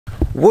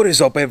What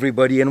is up,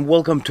 everybody, and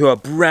welcome to a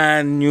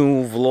brand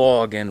new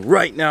vlog. And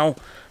right now I'm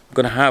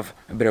gonna have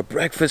a bit of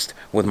breakfast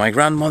with my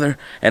grandmother,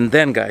 and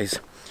then guys,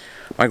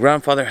 my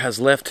grandfather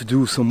has left to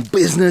do some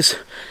business,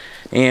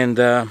 and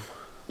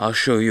I'll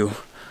show you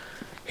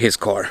his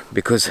car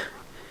because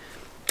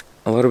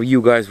a lot of you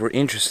guys were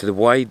interested.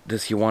 Why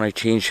does he want to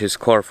change his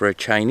car for a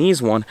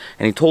Chinese one?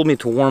 And he told me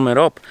to warm it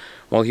up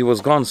while he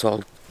was gone, so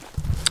I'll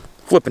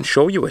flip and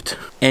show you it.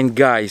 And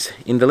guys,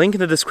 in the link in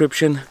the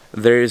description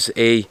there's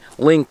a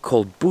link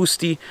called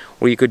Boosty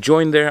where you could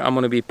join there. I'm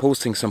gonna be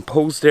posting some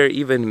posts there,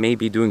 even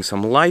maybe doing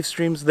some live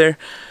streams there,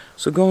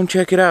 so go and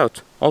check it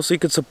out. Also, you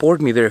could support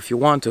me there if you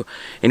want to.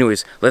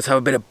 Anyways, let's have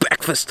a bit of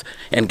breakfast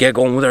and get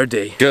going with our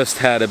day. Just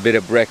had a bit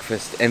of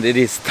breakfast and it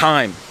is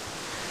time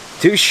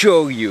to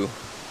show you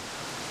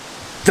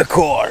the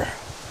car.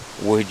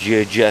 Would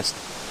you just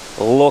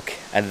look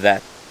at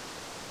that?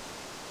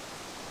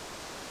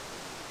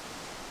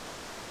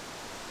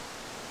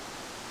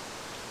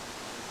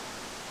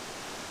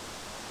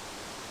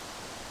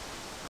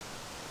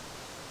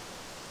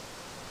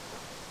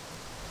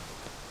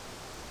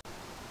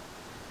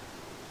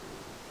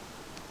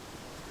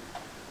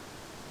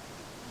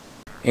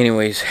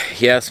 Anyways,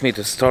 he asked me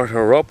to start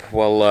her up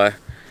while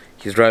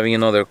he's driving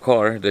another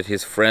car that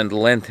his friend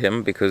lent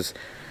him, because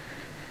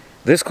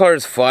this car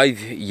is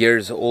 5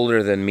 years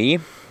older than me,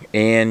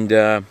 and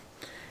it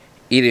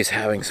is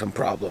having some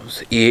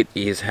problems. It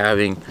is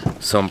having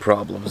some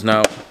problems.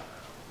 Now,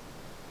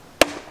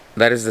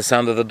 that is the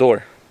sound of the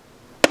door.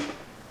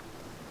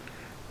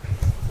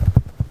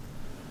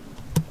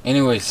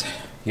 Anyways,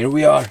 here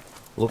we are.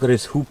 Look at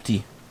this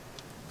hoopty.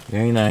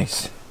 Very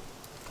nice.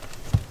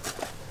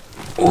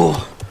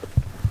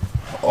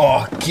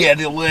 Oh,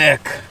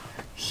 Cadillac!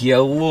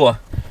 Hello!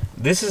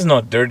 This is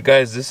not dirt,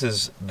 guys. This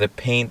is the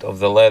paint of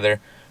the leather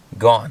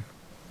gone.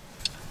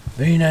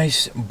 Very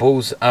nice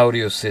Bose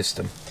audio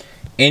system.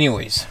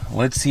 Anyways,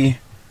 let's see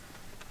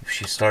if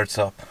she starts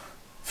up.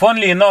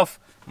 Funnily enough,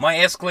 my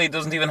Escalade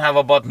doesn't even have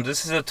a button.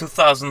 This is a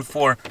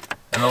 2004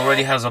 and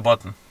already has a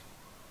button.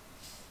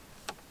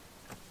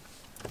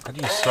 How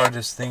do you start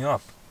this thing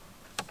up?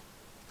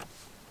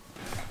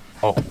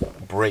 Oh,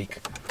 brake.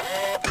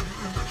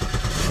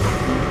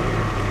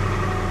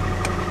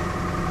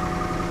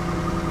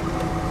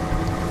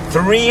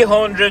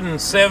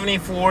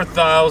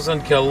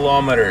 374,000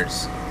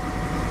 kilometers.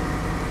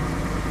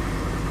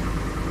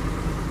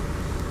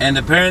 And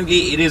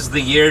apparently it is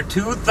the year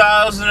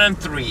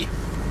 2003.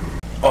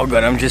 Oh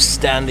god, I'm just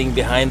standing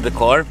behind the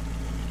car.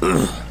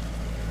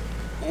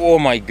 Oh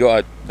my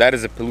god, that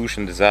is a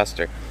pollution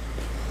disaster.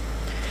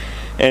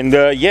 And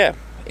yeah,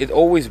 it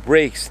always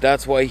breaks.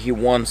 That's why he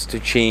wants to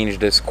change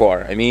this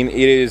car. I mean,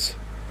 it is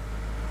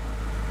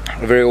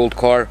a very old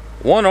car.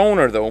 One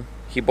owner though,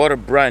 he bought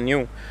it brand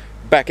new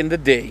back in the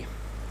day.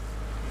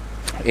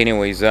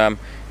 Anyways,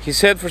 he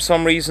said for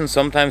some reason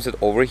sometimes it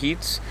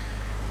overheats,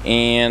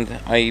 and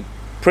I'm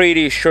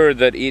pretty sure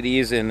that it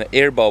is an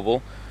air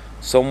bubble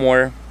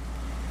somewhere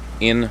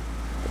in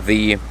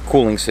the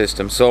cooling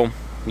system. So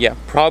yeah,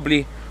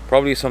 probably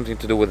something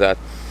to do with that.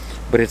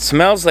 But it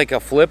smells like a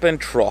flippin'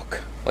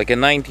 truck, like a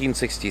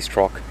 1960s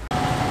truck.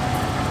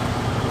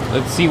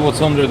 Let's see what's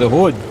under the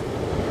hood.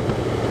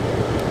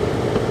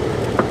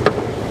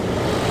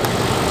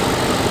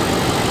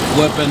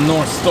 Flippin'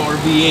 North Star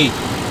V8.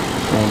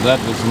 Oh, that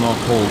does not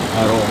hold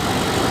at all.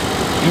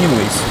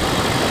 Anyways,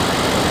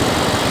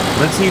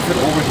 let's see if it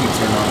overheats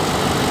or not.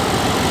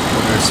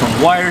 Well, there's some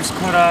wires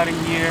cut out of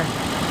here.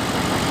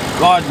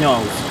 God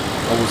knows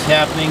what was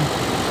happening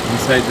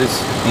inside this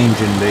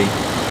engine bay.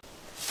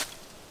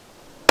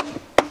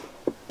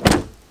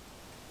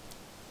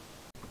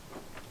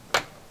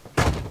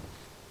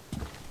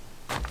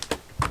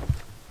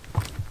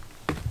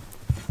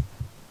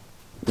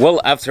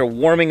 Well, after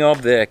warming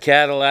up the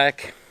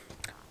Cadillac,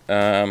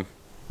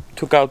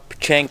 took out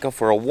Pachenka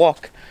for a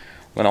walk.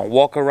 I'm gonna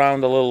walk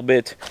around a little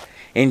bit,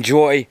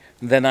 enjoy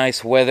the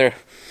nice weather.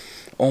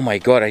 Oh my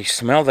god, I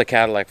smell the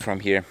Cadillac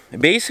from here.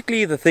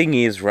 Basically, the thing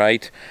is,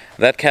 right,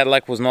 that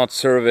Cadillac was not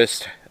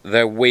serviced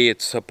the way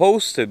it's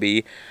supposed to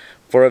be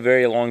for a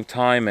very long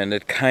time, and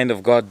it kind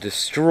of got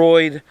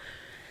destroyed.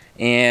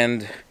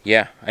 And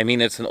yeah, I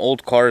mean, it's an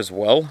old car as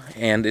well,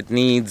 and it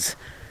needs,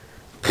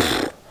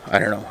 I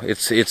don't know,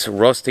 it's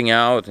rusting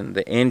out, and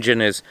the engine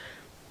is,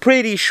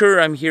 pretty sure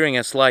I'm hearing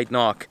a slight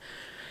knock.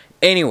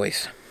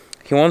 Anyways,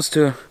 he wants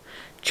to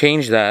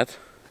change that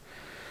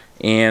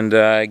and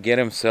get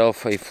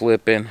himself a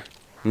flippin'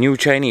 new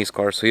Chinese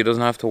car, so he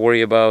doesn't have to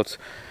worry about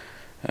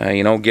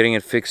you know, getting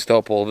it fixed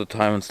up all the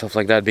time and stuff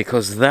like that,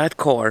 because that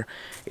car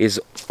is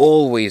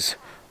always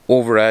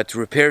over at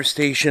repair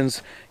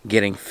stations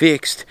getting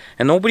fixed,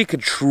 and nobody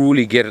could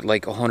truly get it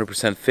like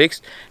 100%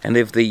 fixed, and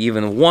if they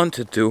even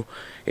wanted to,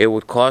 it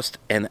would cost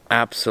an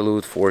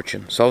absolute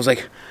fortune. So I was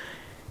like,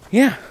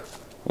 yeah,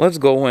 let's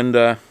go and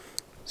go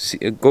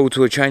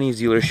to a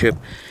Chinese dealership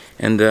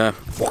and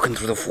walking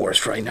through the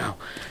forest right now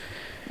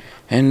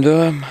and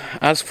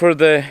ask for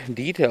the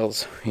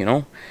details, you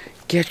know.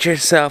 Get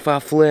yourself a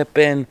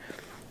flippin'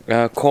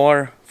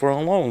 car for a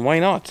loan, why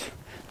not?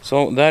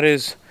 So that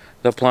is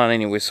the plan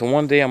anyway. So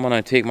one day I'm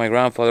gonna take my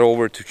grandfather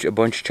over to a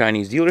bunch of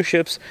Chinese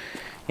dealerships,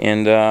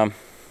 and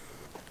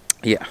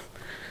yeah,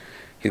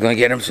 he's gonna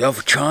get himself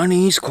a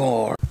Chinese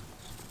car.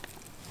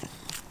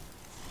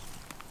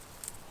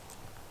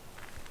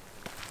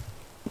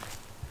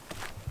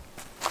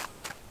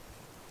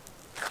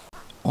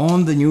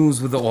 On the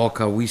news with the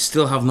Orca, we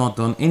still have not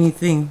done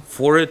anything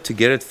for it to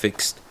get it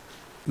fixed.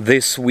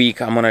 This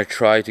week I'm gonna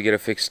try to get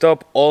it fixed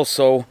up.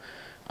 Also,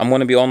 I'm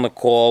gonna be on the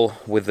call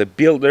with the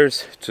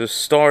builders to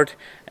start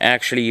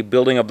actually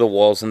building up the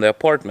walls in the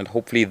apartment.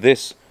 Hopefully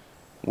this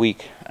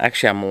week.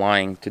 Actually, I'm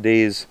lying.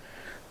 Today is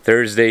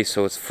Thursday,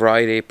 so it's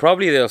Friday.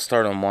 Probably they'll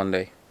start on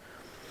Monday.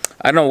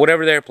 I don't know,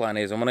 whatever their plan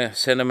is. I'm gonna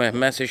send them a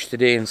message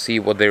today and see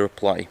what they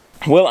reply.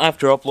 Well,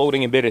 after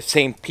uploading a bit of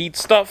St. Pete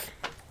stuff,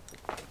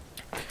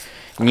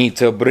 need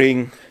to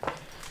bring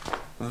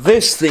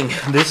this thing.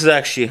 This is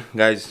actually,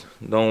 guys,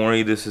 don't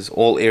worry, this is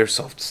all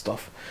airsoft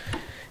stuff.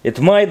 It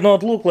might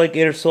not look like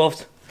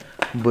airsoft,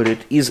 but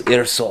it is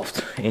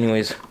airsoft.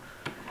 Anyways,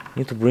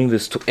 need to bring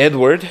this to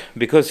Edward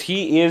because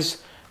he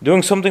is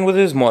doing something with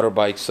his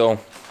motorbike. So,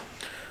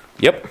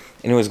 yep.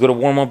 Anyways, gotta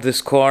warm up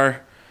this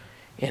car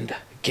and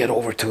get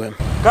over to him.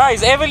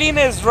 Guys,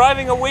 Evelina is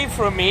driving away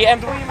from me,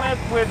 and we met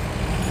with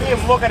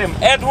him. Look at him,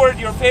 Edward,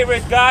 your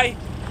favorite guy.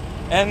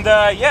 And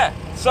yeah,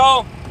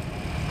 so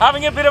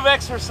having a bit of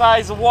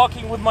exercise,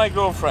 walking with my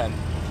girlfriend.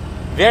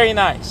 Very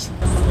nice.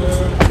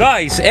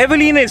 Guys,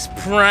 Evelina is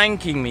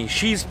pranking me.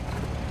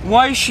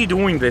 Why is she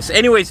doing this?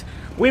 Anyways,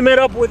 we met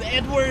up with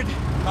Edward.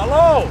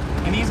 Hello!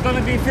 And he's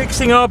gonna be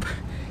fixing up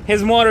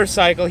his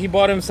motorcycle. He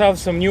bought himself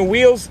some new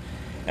wheels,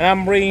 and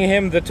I'm bringing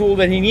him the tool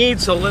that he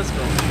needs, so let's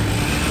go.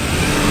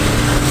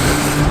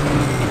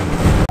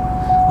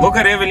 Look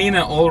at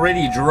Evelina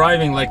already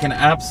driving like an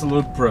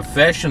absolute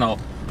professional.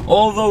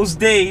 All those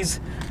days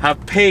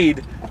have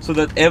paid so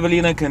that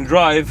Evelina can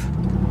drive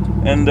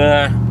and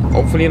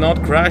hopefully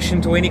not crash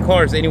into any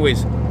cars.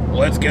 Anyways,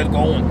 let's get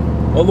going.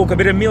 Oh look, a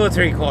bit of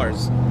military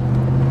cars.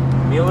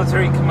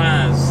 Military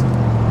KAMAZ.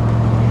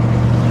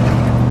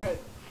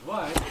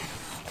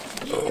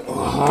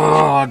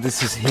 Oh,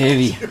 this is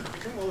heavy.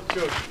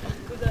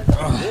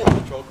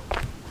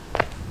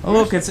 Oh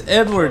look, it's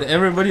Edward.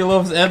 Everybody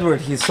loves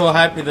Edward. He's so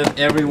happy that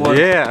everyone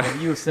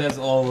of you says,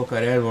 oh look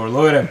at Edward.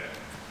 Look at him.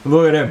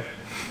 Look at him.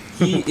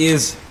 He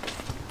is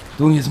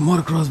doing his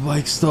motocross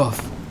bike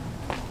stuff.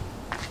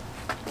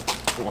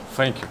 Oh,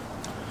 thank you.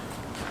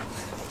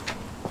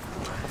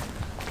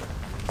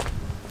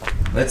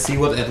 Let's see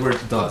what Edward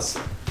does.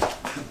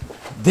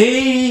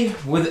 Day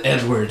with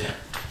Edward.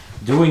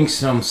 Doing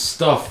some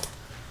stuff.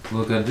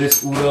 Look at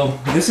this Ural.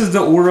 This is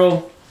the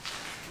Ural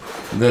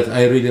that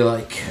I really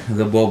like.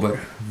 The bobber.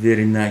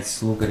 Very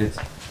nice. Look at it.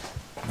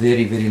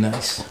 Very, very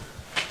nice.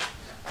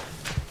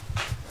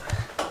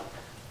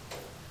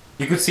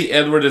 You could see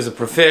Edward is a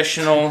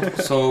professional,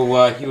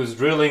 so he was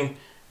drilling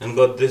and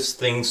got this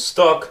thing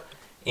stuck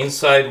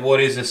inside what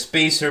is a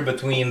spacer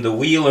between the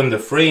wheel and the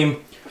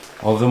frame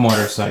of the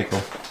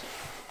motorcycle.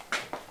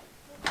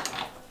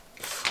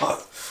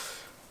 Oh,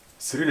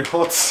 it's really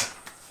hot.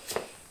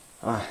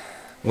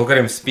 Look at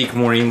him speak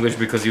more English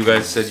because you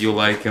guys said you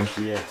like him.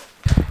 Yeah.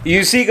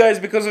 You see, guys,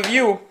 because of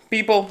you,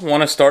 people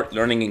want to start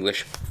learning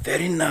English.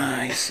 Very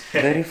nice.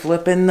 Very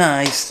flippin'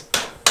 nice.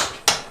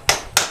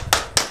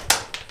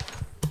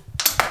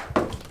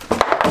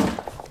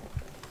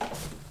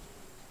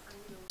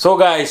 So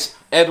guys,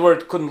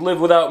 Edward couldn't live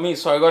without me,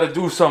 so I gotta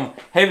do some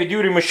heavy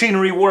duty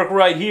machinery work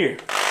right here.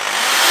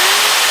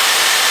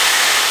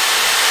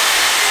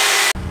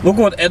 Look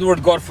what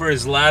Edward got for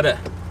his ladder.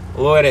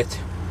 Look at it.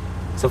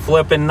 It's a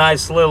flippin'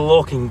 nice little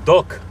looking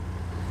duck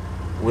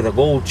with a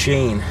gold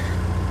chain.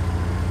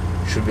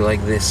 Should be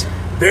like this.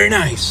 Very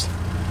nice.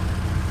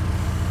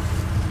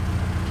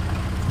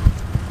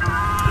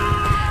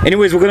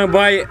 Anyways, we're gonna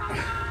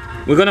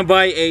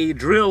buy a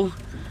drill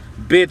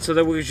bit so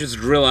that we can just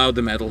drill out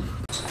the metal.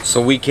 So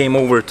we came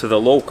over to the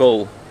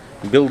local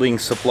building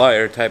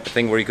supplier type of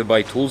thing where you could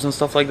buy tools and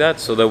stuff like that,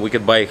 so that we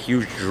could buy a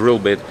huge drill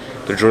bit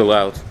to drill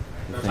out.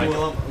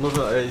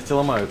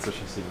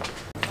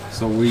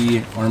 So we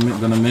are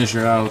gonna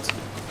measure out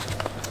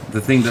the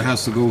thing that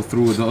has to go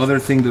through the other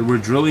thing that we're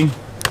drilling.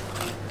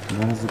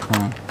 What is it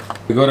called?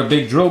 We got a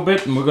big drill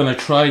bit and we're gonna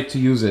try to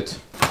use it.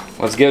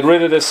 Let's get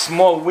rid of this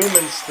small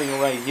women's thing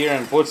right here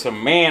and put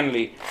some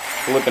manly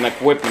flipping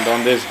equipment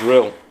on this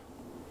drill.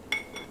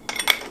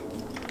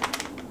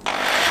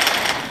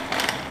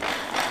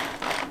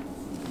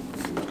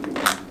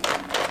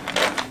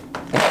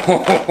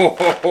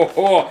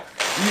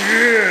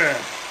 Yeah!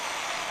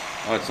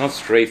 Oh, it's not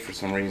straight for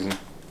some reason.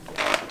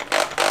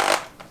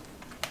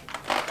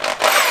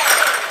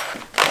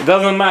 It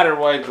doesn't matter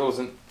why it goes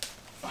in.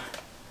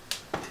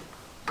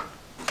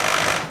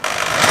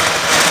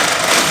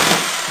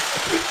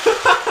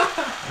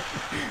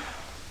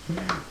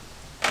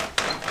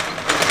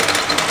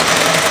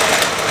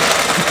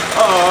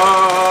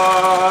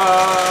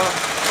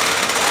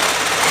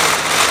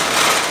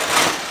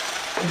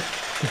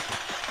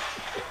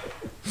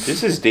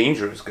 This is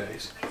dangerous,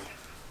 guys.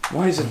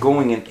 Why is it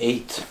going in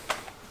 8?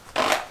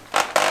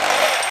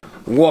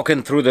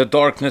 walking through the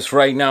darkness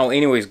right now.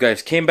 Anyways,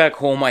 guys, came back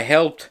home. I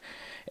helped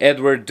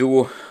Edward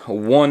do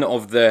one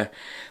of the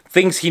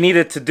things he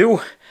needed to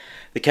do.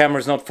 The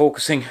camera's not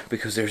focusing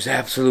because there's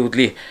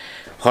absolutely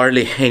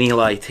hardly any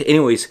light.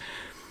 Anyways,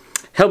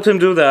 helped him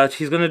do that.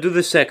 He's gonna do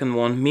the second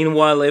one.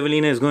 Meanwhile,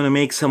 Evelina is gonna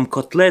make some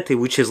kotlety,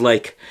 which is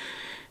like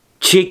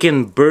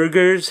chicken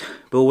burgers,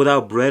 but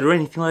without bread or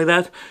anything like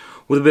that.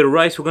 With a bit of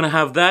rice, we're gonna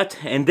have that,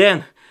 and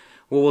then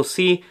we will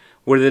see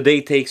where the day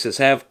takes us.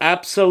 I have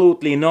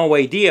absolutely no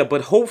idea,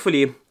 but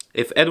hopefully,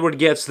 if Edward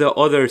gets the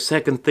other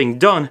second thing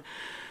done,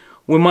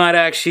 we might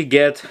actually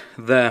get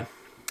the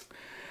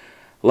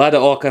Lada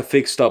Oca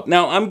fixed up.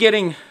 Now, I'm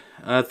getting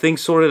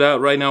things sorted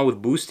out right now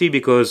with Boosty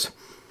because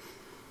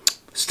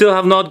still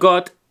have not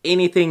got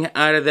anything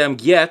out of them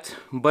yet,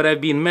 but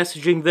I've been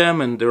messaging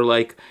them and they're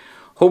like,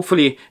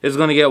 hopefully it's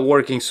gonna get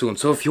working soon.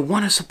 So if you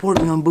want to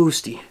support me on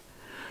Boosty,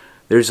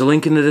 there's a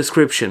link in the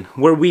description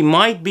where we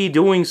might be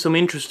doing some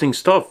interesting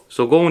stuff.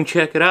 So go and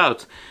check it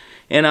out.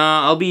 And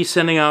I'll be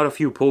sending out a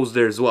few posts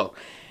there as well.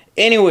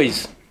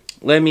 Anyways,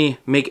 let me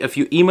make a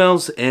few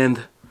emails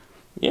and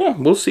yeah,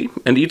 we'll see,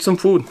 and eat some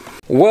food.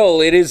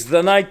 Well, it is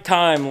the night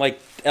time,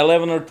 like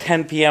 11 or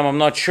 10 p.m., I'm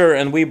not sure,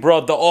 and we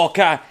brought the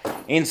Oca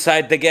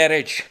inside the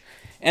garage.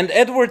 And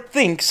Edward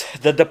thinks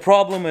that the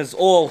problem is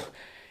all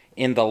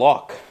in the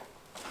lock.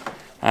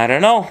 I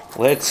don't know.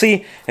 Let's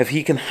see if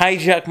he can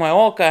hijack my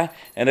Oca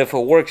and if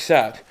it works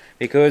out.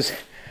 Because,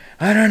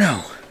 I don't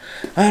know.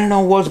 I don't know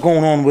what's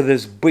going on with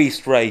this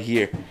beast right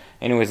here.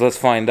 Anyways, let's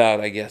find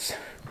out, I guess.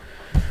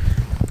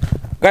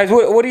 Guys,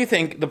 what do you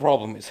think the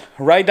problem is?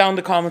 Write down in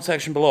the comment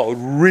section below. I would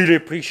really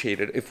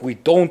appreciate it if we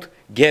don't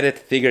get it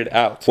figured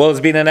out. Well, it's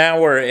been an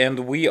hour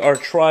and we are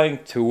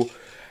trying to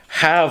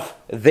have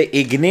the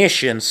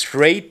ignition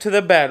straight to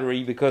the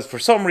battery because for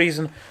some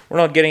reason we're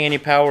not getting any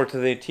power to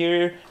the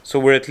interior, so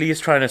we're at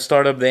least trying to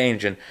start up the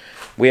engine.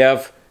 We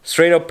have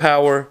straight up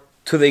power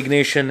to the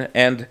ignition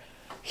and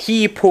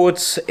he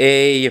puts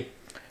a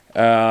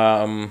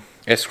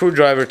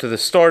screwdriver to the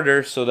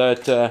starter so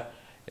that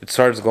it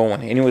starts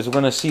going. Anyways, we're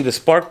gonna see the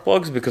spark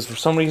plugs because for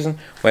some reason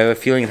we have a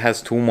feeling it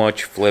has too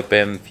much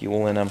flippin'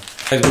 fuel in them.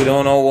 Guys, we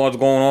don't know what's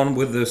going on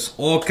with this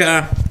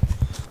Oca.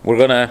 We're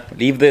gonna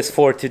leave this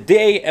for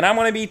today and I'm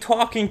gonna be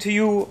talking to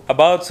you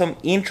about some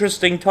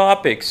interesting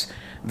topics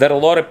that a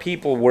lot of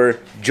people were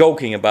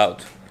joking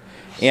about.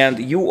 And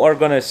you are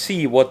gonna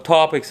see what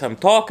topics I'm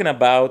talking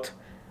about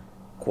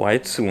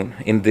quite soon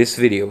in this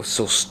video,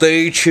 so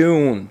stay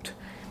tuned.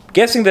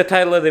 Guessing the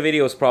title of the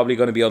video is probably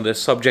gonna be on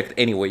this subject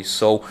anyway,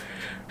 so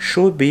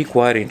should be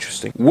quite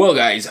interesting. Well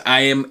guys,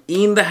 I am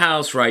in the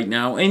house right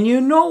now and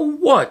you know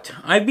what?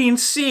 I've been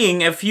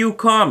seeing a few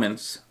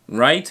comments,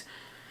 right?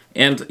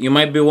 And you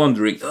might be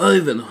wondering,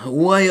 Ivan,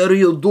 why are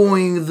you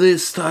doing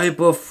this type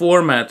of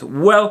format?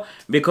 Well,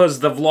 because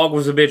the vlog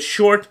was a bit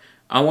short,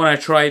 I want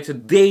to try to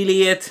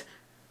daily it,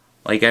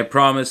 like I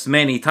promised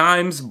many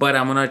times, but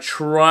I'm gonna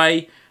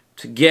try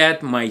to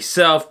get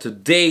myself to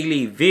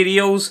daily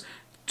videos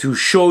to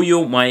show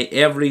you my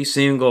every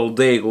single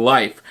day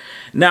life.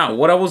 Now,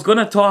 what I was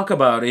gonna talk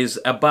about is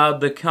about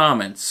the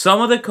comments.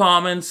 Some of the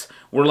comments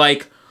were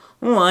like,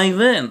 oh,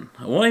 Ivan,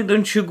 why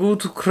don't you go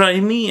to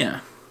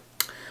Crimea?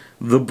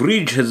 The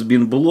bridge has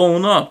been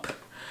blown up.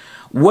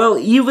 Well,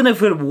 even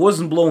if it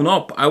wasn't blown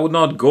up, I would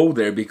not go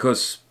there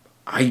because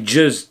I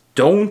just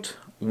don't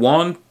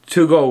want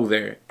to go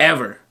there,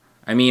 ever.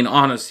 I mean,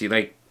 honestly,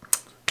 like,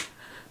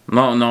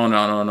 no.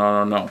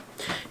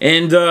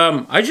 And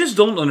I just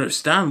don't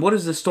understand. What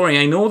is the story?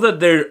 I know that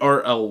there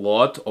are a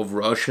lot of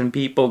Russian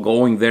people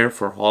going there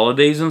for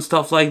holidays and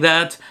stuff like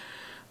that.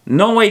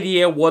 No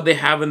idea what they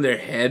have in their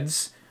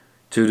heads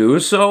to do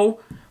so.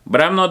 But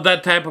I'm not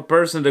that type of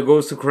person that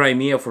goes to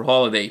Crimea for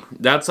holiday.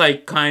 That's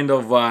like kind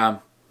of, I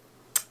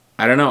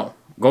don't know,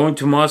 going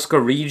to Moscow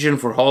region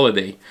for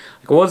holiday.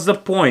 Like, what's the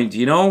point,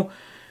 you know?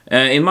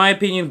 In my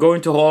opinion,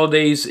 going to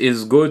holidays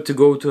is good to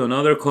go to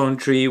another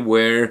country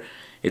where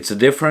it's a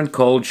different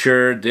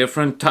culture,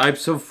 different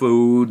types of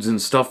foods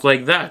and stuff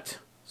like that.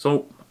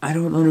 So, I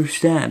don't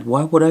understand.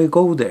 Why would I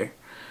go there?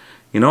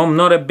 You know, I'm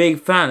not a big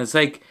fan. It's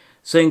like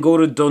saying go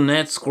to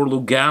Donetsk or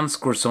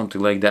Lugansk or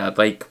something like that.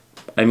 Like,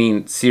 I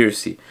mean,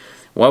 seriously.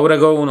 Why would I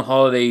go on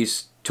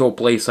holidays to a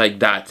place like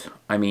that?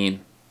 I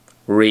mean,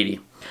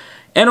 really.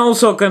 And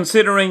also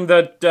considering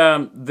that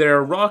there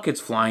are rockets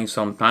flying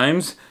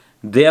sometimes,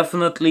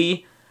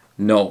 definitely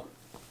no.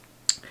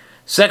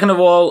 Second of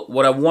all,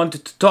 what I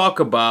wanted to talk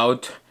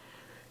about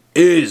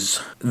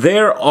is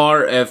there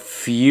are a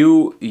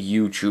few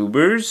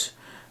YouTubers.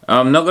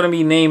 I'm not going to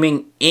be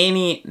naming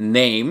any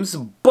names,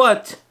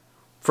 but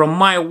from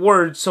my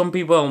words, some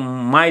people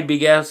might be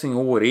guessing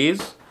who it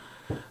is.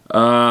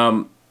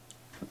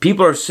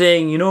 People are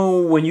saying, you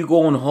know, when you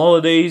go on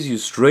holidays, you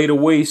straight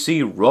away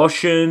see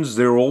Russians.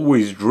 They're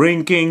always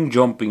drinking,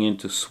 jumping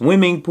into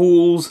swimming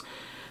pools,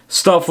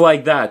 stuff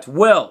like that.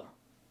 Well,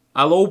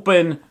 I'll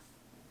open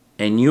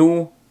a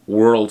new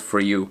world for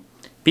you.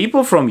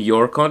 People from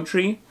your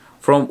country,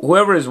 from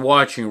whoever is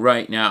watching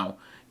right now,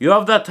 you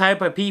have that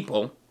type of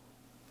people,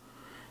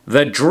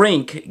 that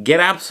drink, get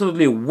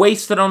absolutely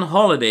wasted on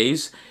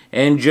holidays,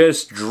 and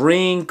just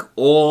drink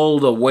all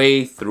the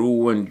way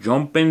through and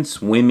jump in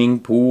swimming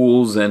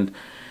pools and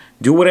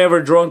do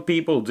whatever drunk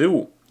people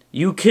do.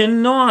 You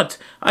cannot.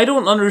 I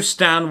don't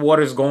understand what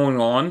is going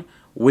on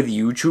with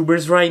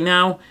YouTubers right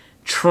now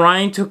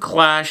trying to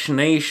clash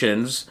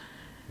nations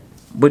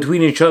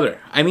between each other.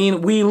 I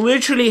mean, we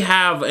literally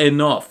have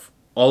enough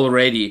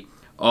already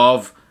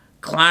of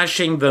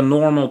clashing the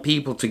normal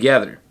people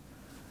together.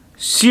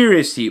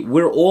 Seriously,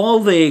 we're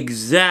all the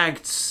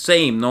exact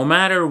same. No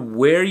matter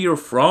where you're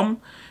from,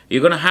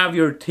 you're gonna have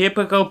your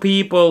typical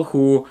people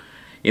who,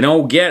 you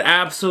know, get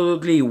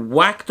absolutely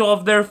whacked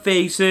off their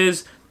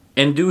faces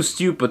and do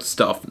stupid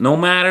stuff. No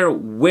matter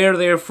where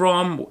they're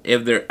from,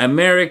 if they're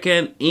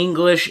American,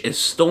 English,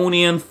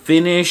 Estonian,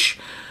 Finnish,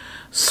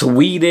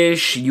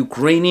 Swedish,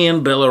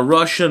 Ukrainian,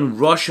 Belarusian,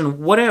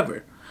 Russian,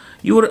 whatever.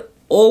 You would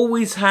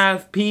always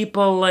have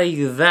people like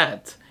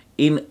that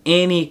in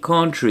any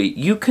country.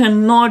 You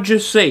cannot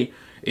just say,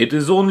 it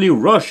is only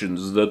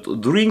Russians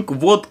that drink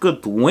vodka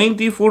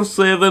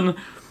 24/7,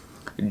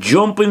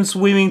 jump in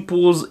swimming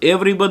pools,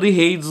 everybody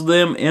hates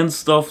them, and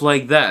stuff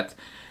like that.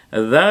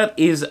 That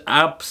is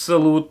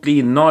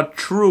absolutely not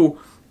true.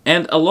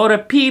 And a lot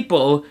of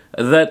people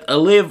that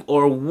live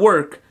or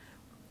work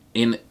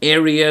in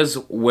areas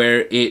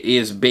where it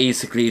is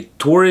basically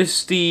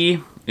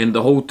touristy, in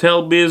the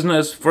hotel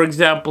business, for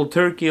example,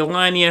 Turkey,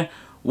 Alania,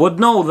 would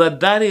know that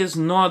that is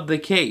not the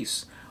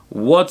case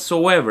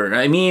whatsoever.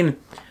 I mean,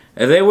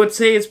 they would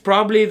say it's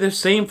probably the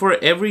same for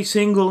every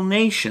single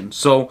nation.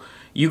 So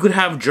you could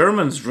have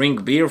Germans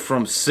drink beer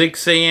from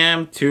 6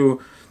 a.m.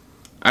 to,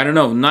 I don't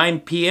know, 9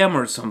 p.m.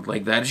 or something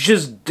like that. It's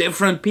just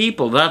different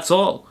people, that's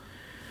all.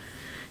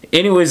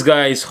 Anyways,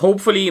 guys,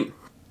 hopefully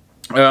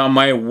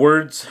my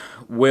words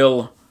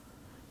will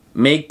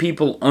make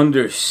people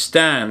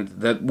understand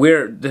that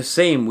we're the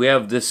same. We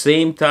have the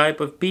same type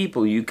of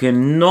people. You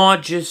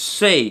cannot just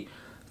say,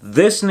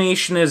 this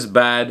nation is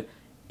bad,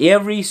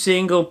 every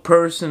single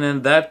person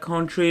in that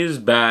country is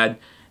bad.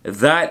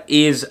 That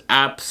is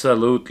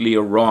absolutely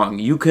wrong.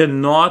 You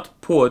cannot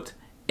put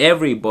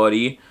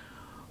everybody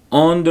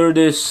under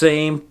the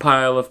same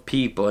pile of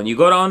people. And you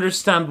gotta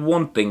understand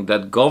one thing,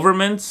 that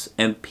governments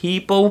and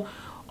people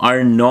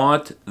are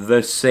not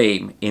the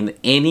same in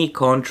any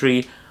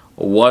country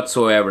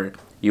whatsoever.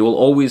 You will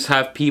always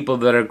have people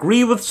that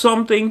agree with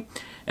something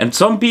and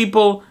some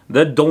people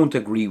that don't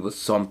agree with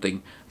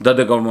something that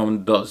the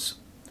government does.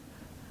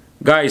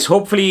 Guys,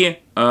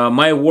 hopefully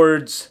my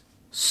words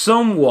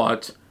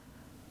somewhat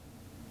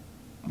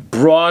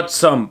brought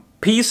some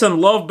peace and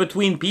love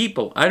between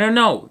people. I don't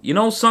know. You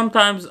know,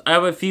 sometimes I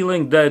have a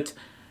feeling that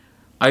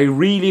I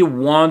really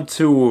want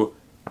to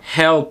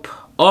help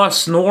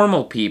us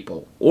normal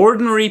people,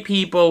 ordinary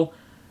people,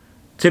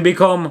 to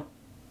become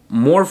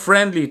more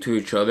friendly to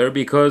each other,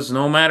 because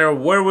no matter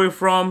where we're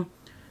from,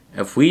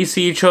 if we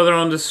see each other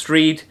on the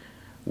street,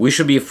 we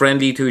should be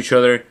friendly to each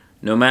other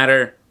no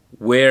matter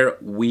where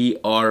we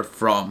are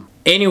from.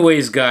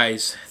 Anyways,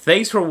 guys,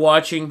 thanks for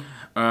watching.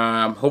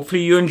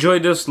 Hopefully you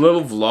enjoyed this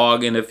little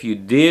vlog, and if you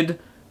did,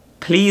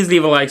 please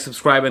leave a like,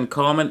 subscribe, and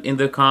comment in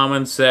the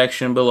comment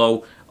section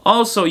below.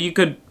 Also, you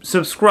could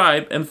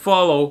subscribe and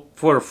follow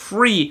for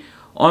free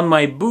on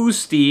my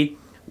Boosty,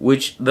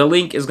 which the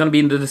link is going to be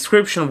in the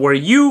description, where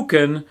you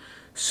can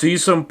see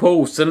some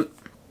posts, and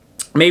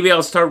maybe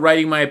I'll start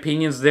writing my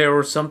opinions there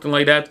or something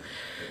like that.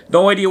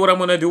 No idea what I'm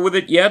going to do with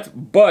it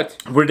yet, but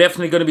we're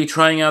definitely going to be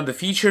trying out the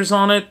features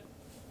on it.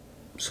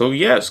 So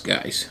yes,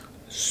 guys,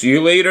 see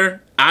you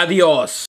later. Adios.